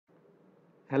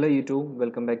Hello YouTube,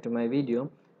 welcome back to my video.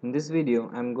 In this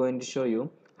video, I'm going to show you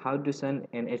how to send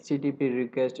an HTTP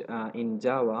request in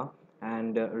Java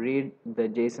and read the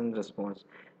JSON response.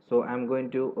 So I'm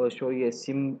going to show you a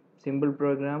simple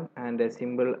program and a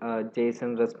simple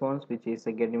JSON response which is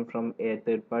getting from a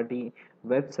third-party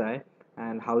website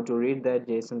and how to read that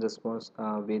JSON response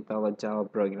with our Java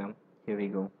program. Here we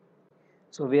go.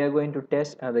 So we are going to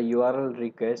test the URL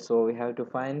request. So we have to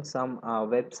find some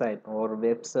website or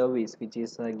web service which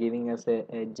is giving us a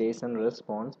JSON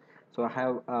response. So I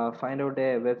have find out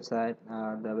a website.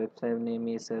 The website name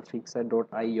is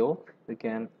fixer.io. You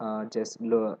can just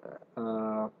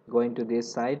go into this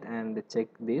site and check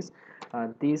this.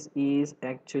 This is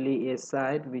actually a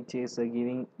site which is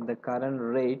giving the current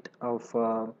rate of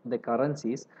the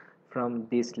currencies from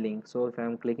this link. So if I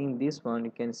am clicking this one,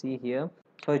 you can see here,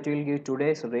 so it will give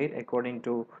today's rate according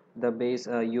to the base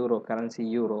euro currency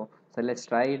euro. So let's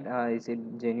try it, is it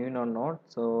genuine or not.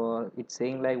 So it's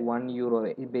saying like 1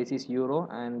 euro, base is euro,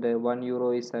 and 1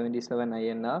 euro is 77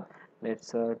 INR.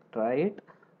 Let's try it,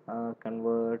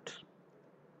 convert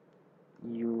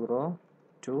euro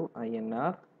to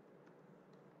INR,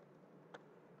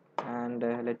 and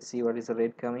let's see what is the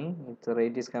rate coming. The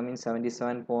rate is coming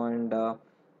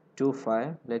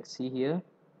 77.25. let's see here.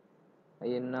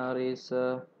 INR is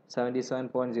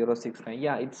 77.069.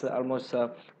 Yeah, it's almost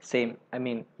same. I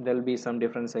mean, there will be some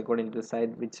difference according to the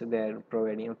site which they are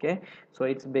providing. Okay, so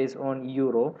it's based on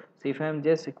euro. So if I'm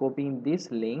just copying this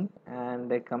link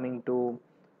and coming to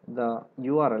the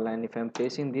URL, and if I'm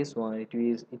pasting this one, it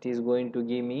is going to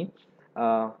give me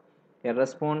uh, a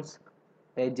response,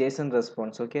 a JSON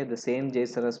response. Okay, the same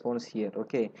JSON response here.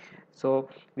 Okay, so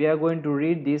we are going to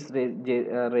read this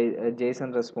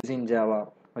JSON response in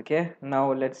Java. Okay,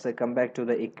 now let's come back to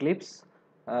the Eclipse.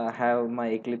 Have my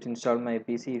Eclipse installed my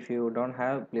PC. If you don't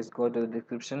have, please go to the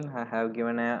description. I have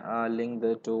given a link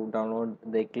there to download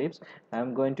the Eclipse.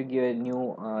 I'm going to give a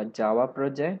new Java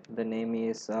project. The name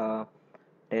is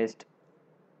test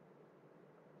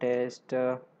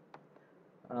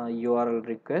URL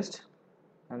request.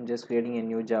 I'm just creating a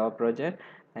new Java project,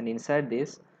 and inside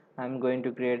this I'm going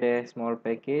to create a small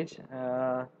package,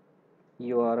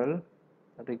 URL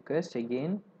request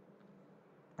again,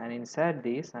 and inside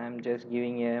this I am just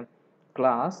giving a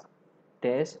class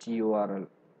test URL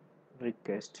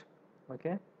request.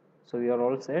 Okay, so we are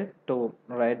all set to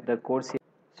write the code here.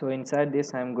 So inside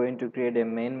this I am going to create a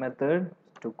main method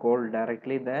to call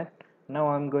directly that. Now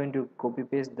I'm going to copy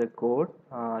paste the code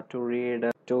to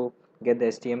read to get the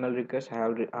HTML request. I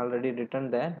have already written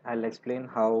that. I'll explain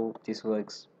how this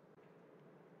works.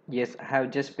 Yes, I have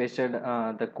just pasted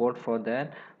the code for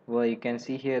that. Well, you can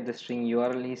see here the string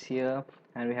URL is here,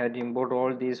 and we have to import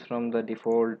all these from the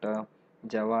default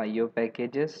Java IO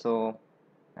packages. So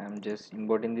I'm just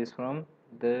importing this from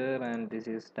there, and this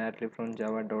is directly from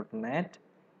java.net,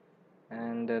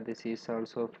 and this is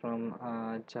also from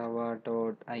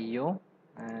java.io,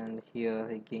 and here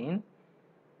again.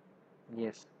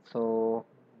 Yes, so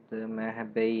the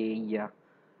maybe, yeah,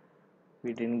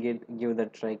 we didn't give the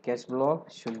try catch block.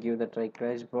 Should give the try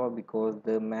catch block because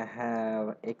they may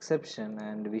have exception,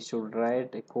 and we should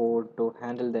write a code to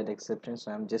handle that exception.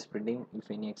 So I'm just printing if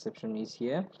any exception is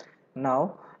here.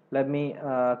 Now let me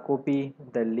copy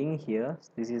the link here.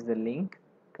 This is the link.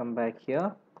 Come back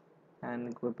here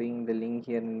and copying the link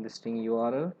here in the string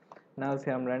URL. Now if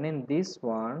I'm running this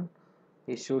one,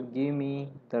 it should give me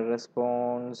the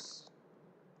response.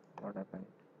 What happened?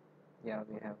 Yeah,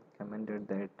 we have commented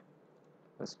that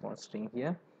response string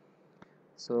here.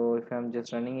 So if I'm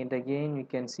just running it again, you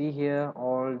can see here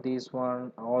all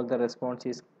the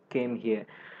responses came here.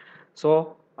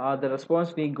 So the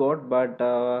response we got, but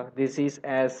this is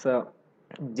as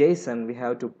JSON. We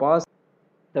have to pass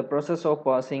the process of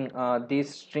passing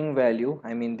this string value.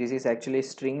 I mean, this is actually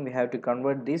string. We have to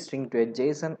convert this string to a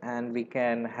JSON, and we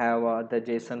can have the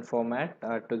JSON format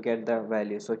to get the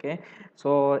values. Okay,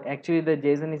 so actually the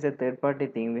JSON is a third-party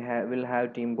thing. Will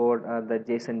have to import the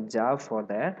JSON jar for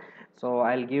that. So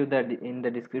I'll give that in the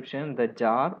description, the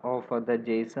jar of the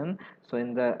JSON. So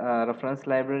in the reference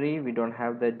library we don't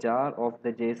have the jar of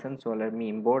the JSON, so let me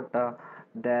import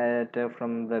that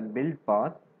from the build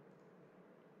path.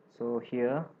 So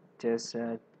here just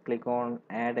click on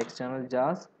add external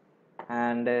jars,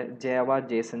 and java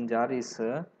json jar is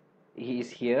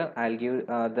here. I'll give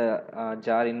the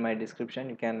jar in my description.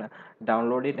 You can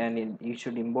download it, and you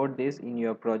should import this in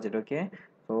your project. Okay,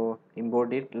 so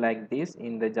import it like this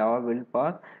in the java build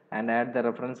path and add the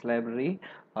reference library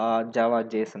java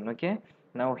json. Okay,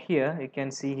 now here you can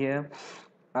see here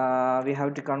we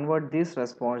have to convert this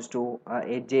response to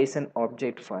a JSON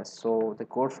object first. So the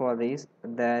code for this,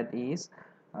 that is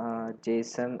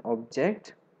JSON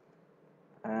object,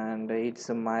 and it's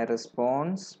my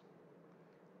response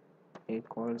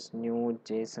equals new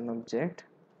JSON object,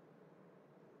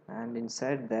 and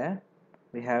inside there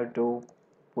we have to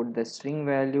put the string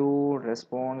value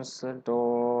response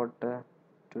dot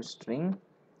to string.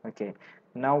 Okay,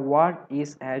 now what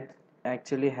is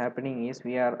actually happening is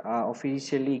we are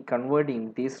officially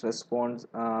converting this response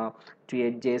to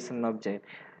a JSON object.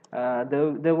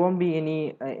 There won't be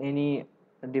any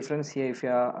difference here if you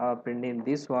are printing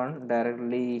this one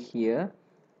directly here.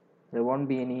 There won't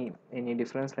be any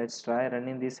difference. Let's try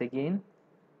running this again.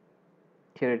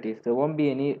 Here it is. There won't be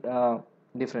any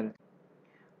difference,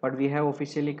 but we have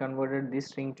officially converted this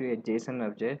string to a JSON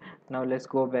object. Now let's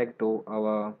go back to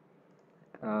our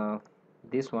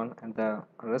this one and the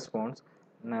response.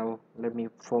 Now let me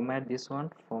format this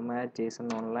one, format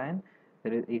JSON online.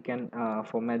 You can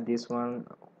format this one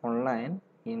online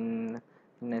in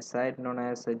a site known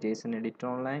as a JSON editor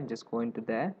online. Just go into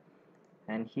there,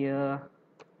 and here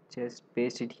just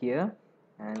paste it here,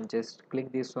 and just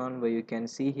click this one where you can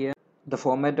see here the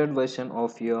formatted version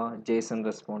of your JSON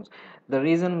response. The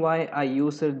reason why I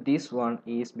used this one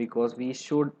is because we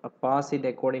should pass it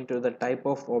according to the type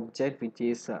of object which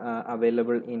is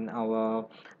available in our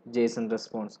JSON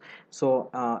response. So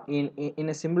in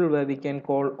a simple way we can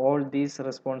call all these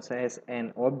response as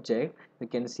an object. You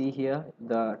can see here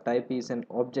the type is an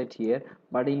object here,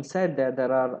 but inside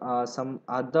there are some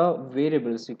other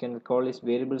variables. You can call this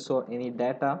variables or any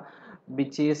data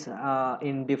which is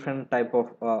in different type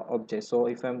of objects. So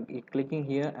if I'm clicking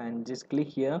here and just click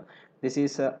here, this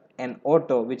is an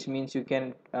auto, which means you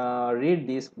can read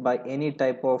this by any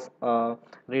type of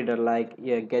reader, like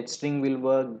yeah, get string will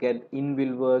work, get in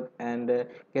will work, and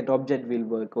get object will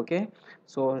work. Okay,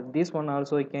 so this one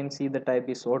also you can see the type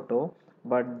is auto,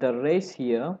 but the race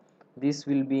here, this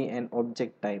will be an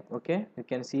object type. Okay, you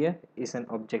can see here is an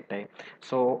object type.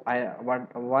 So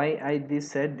why I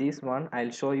this said this one, I'll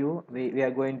show you. We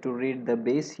are going to read the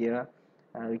base here.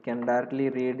 We can directly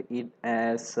read it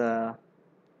as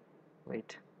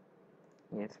wait,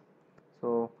 yes.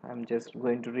 So I'm just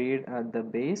going to read the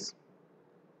base,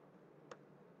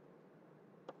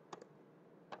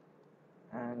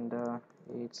 and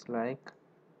it's like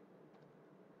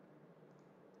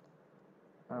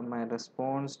my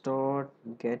response dot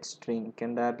get string. You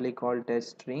can directly call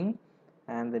test string,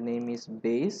 and the name is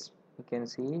base. You can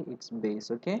see it's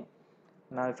base. Okay,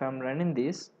 now if I'm running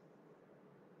this,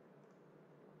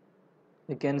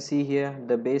 you can see here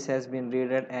the base has been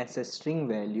read as a string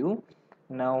value.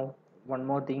 Now one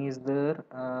more thing is there,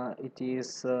 it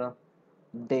is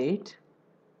date.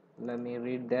 Let me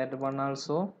read that one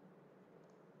also.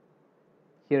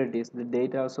 Here it is, the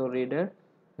date also read.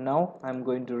 Now I'm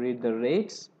going to read the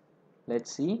rates.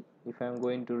 Let's see if I'm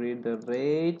going to read the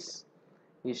rates,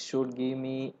 it should give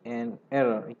me an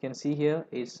error. You can see here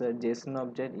it's a JSON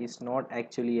object, is not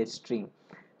actually a string.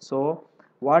 So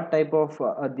what type of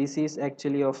this is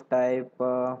actually of type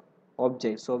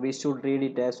object, so we should read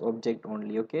it as object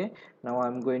only. Okay, now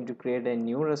I'm going to create a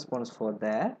new response for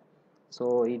that.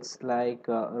 So it's like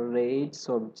rates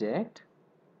object,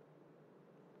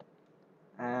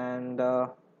 and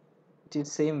it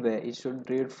is same way, it should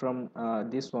read from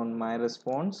this one, my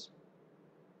response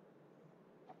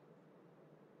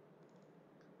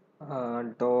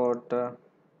dot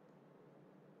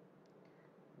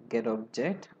get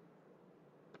object,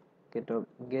 get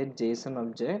JSON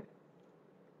object,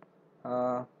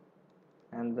 uh,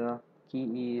 and the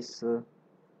key is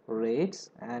rates,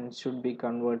 and should be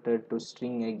converted to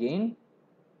string again,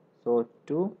 so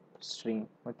to string.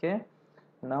 Okay,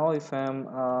 now if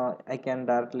I can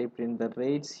directly print the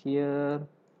rates here.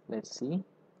 Let's see,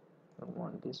 I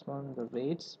want this one, the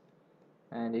rates,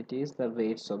 and it is the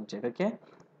rates object. Okay,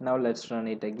 now let's run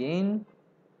it again.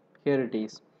 Here it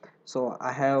is. So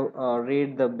I have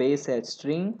read the base as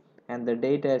string and the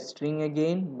date as string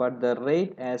again, but the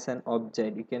rate as an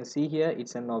object. You can see here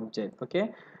it's an object.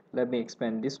 Okay, let me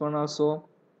expand this one also.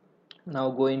 Now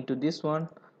go into this one,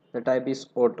 the type is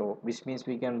auto, which means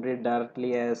we can read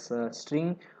directly as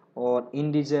string or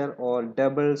integer or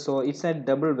double. So it's a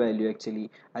double value actually.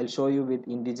 I'll show you with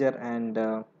integer and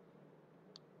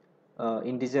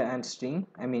integer and string,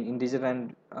 I mean integer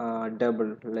and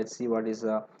double. Let's see what is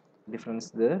the difference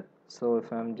there. So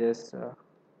if I'm just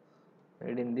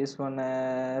reading this one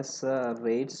as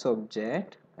rates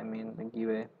object, I mean give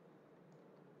a,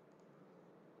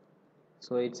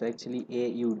 so it's actually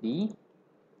AUD.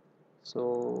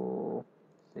 So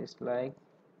it's like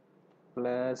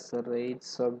plus rates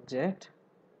subject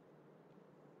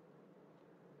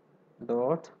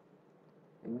dot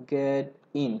get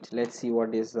int. Let's see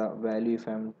what is the value if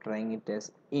I'm trying it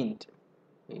as int.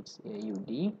 It's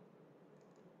AUD.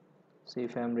 So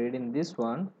if I'm reading this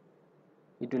one,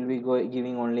 it will be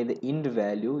giving only the int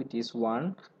value, it is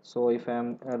 1. So if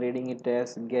I'm reading it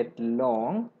as get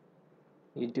long,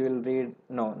 it will read,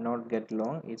 no, not get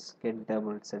long, it's get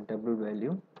double, it's a double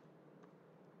value.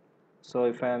 So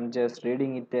if I'm just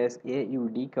reading it as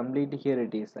AUD, complete, here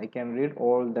it is, I can read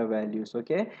all the values.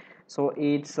 Okay, so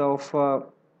it's of a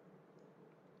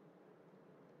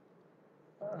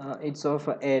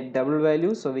double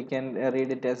value, so we can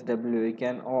read it as W. We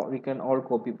can all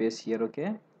copy paste here.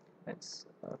 Okay, let's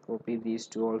copy these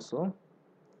two also,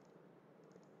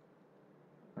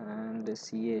 and the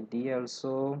CAD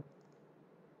also.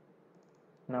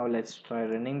 Now let's try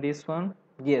running this one.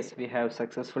 Yes, we have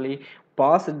successfully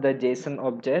passed the JSON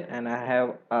object, and I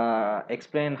have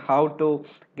explained how to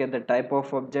get the type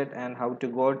of object and how to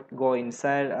go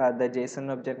inside the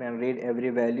JSON object and read every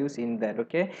values in that.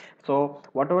 Okay, so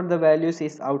whatever the values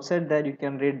is outside that you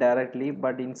can read directly,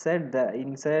 but inside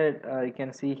you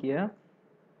can see here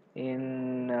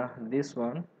in this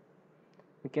one,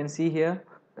 you can see here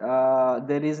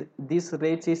there is this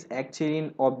rates is actually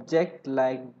an object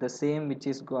like the same which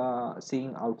is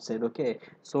seeing outside. Okay,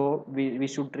 so we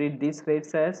should treat these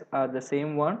rates as the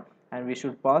same one, and we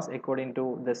should pass according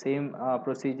to the same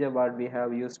procedure what we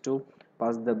have used to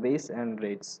pass the base and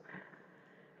rates.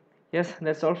 Yes,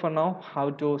 that's all for now.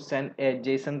 How to send a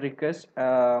JSON request,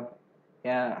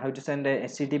 yeah, how to send a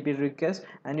HTTP request.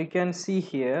 And you can see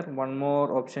here one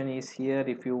more option is here.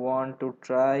 If you want to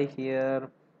try here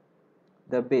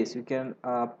the base, you can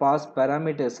pass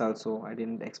parameters also. I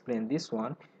didn't explain this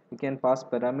one. You can pass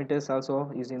parameters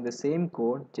also using the same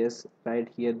code, just write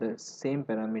here the same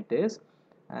parameters.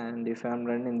 And if I'm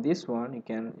running this one,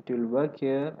 it will work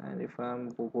here. And if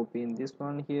I'm copying this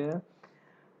one here,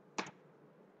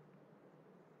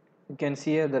 you can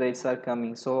see here the rates are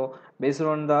coming. So based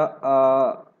on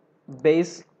the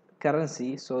base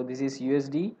currency, so this is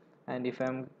USD, and if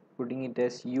I'm putting it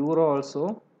as euro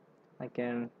also, I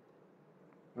can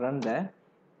run that.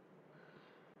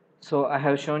 So I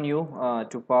have shown you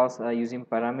to pass using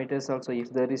parameters also.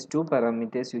 If there is two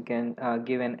parameters, you can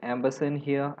give an ampersand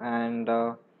here and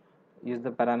use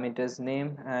the parameters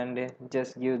name and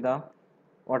just give the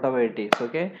whatever it is.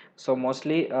 Okay, so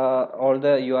mostly all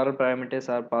the URL parameters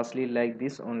are partially like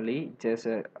this only. Just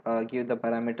give the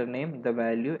parameter name, the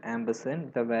value,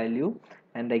 ampersand, the value,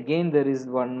 and again there is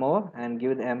one more, and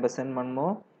give the ampersand one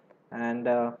more, and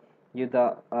give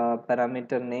the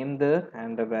parameter name there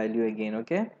and the value again.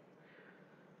 Okay,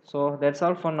 so that's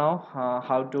all for now.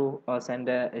 How to send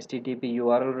a HTTP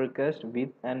URL request with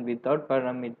and without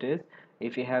parameters.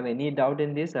 If you have any doubt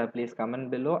in this, please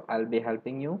comment below. I'll be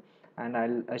helping you, and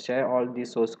I'll share all the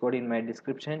source code in my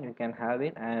description. You can have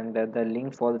it, and the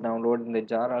link for the download in the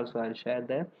jar also I'll share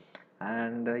there.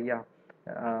 And yeah,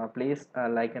 please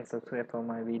like and subscribe for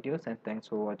my videos, and thanks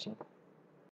for watching.